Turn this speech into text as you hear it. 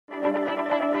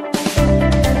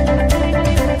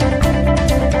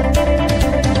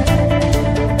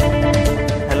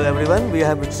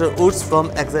am Mr. Urs from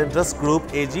aXedras Group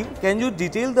AG. Can you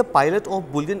detail the pilot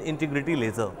of Bullion Integrity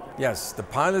Laser? Yes, the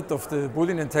pilot of the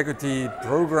Bullion Integrity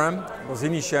program was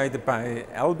initiated by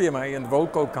LBMA and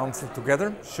Volco Council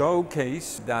together,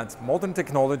 showcase that modern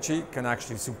technology can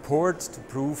actually support to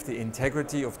prove the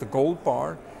integrity of the gold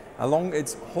bar along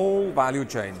its whole value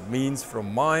chain, means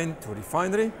from mine to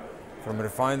refinery, from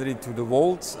refinery to the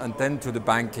vaults and then to the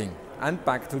banking and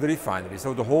back to the refinery.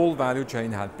 So the whole value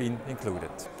chain had been included.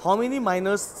 How many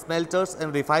miners, smelters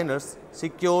and refiners,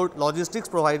 secured logistics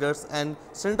providers and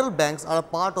central banks are a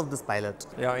part of this pilot?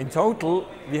 Yeah, in total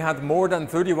we had more than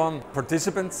 31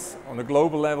 participants on a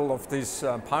global level of this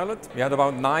pilot. We had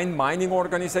about 9 mining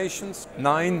organizations,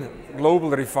 9 global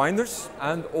refiners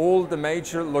and all the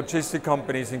major logistic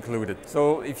companies included.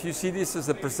 So if you see this as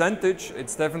a percentage,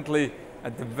 it's definitely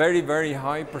at the very, very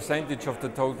high percentage of the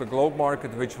total globe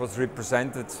market which was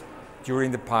represented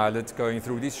during the pilot going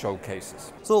through these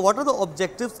showcases. So what are the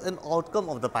objectives and outcome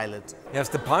of the pilot? Yes,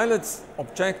 the pilot's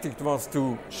objective was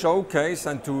to showcase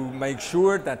and to make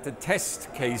sure that the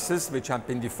test cases which had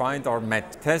been defined are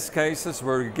met. Test cases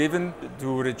were given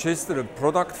to register a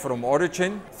product from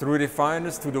origin through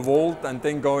refiners to the vault and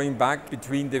then going back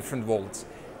between different vaults.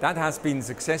 That has been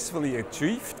successfully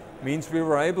achieved, means we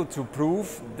were able to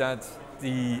prove that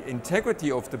the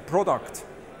integrity of the product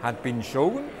had been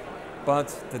shown, but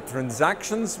the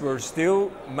transactions were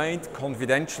still made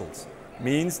confidential.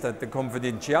 Means that the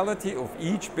confidentiality of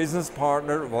each business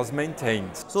partner was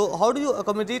maintained. So how do you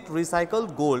accommodate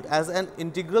recycled gold as an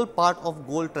integral part of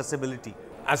gold traceability?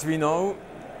 As we know,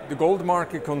 the gold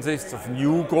market consists of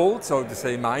new gold, so to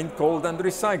say mined gold and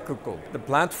recycled gold. The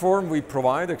platform we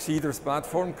provide, aXedras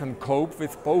platform, can cope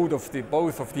with both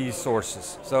of these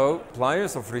sources. So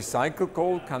suppliers of recycled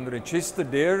gold can register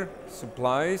their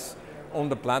supplies on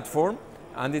the platform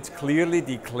and it's clearly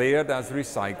declared as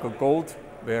recycled gold,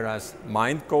 whereas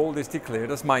mined gold is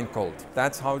declared as mined gold.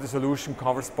 That's how the solution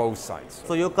covers both sides.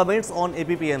 So your comments on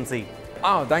APPMC?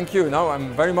 Thank you. No,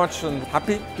 I'm very much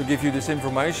happy to give you this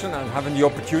information and having the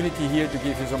opportunity here to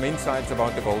give you some insights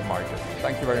about the gold market.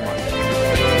 Thank you very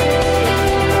much.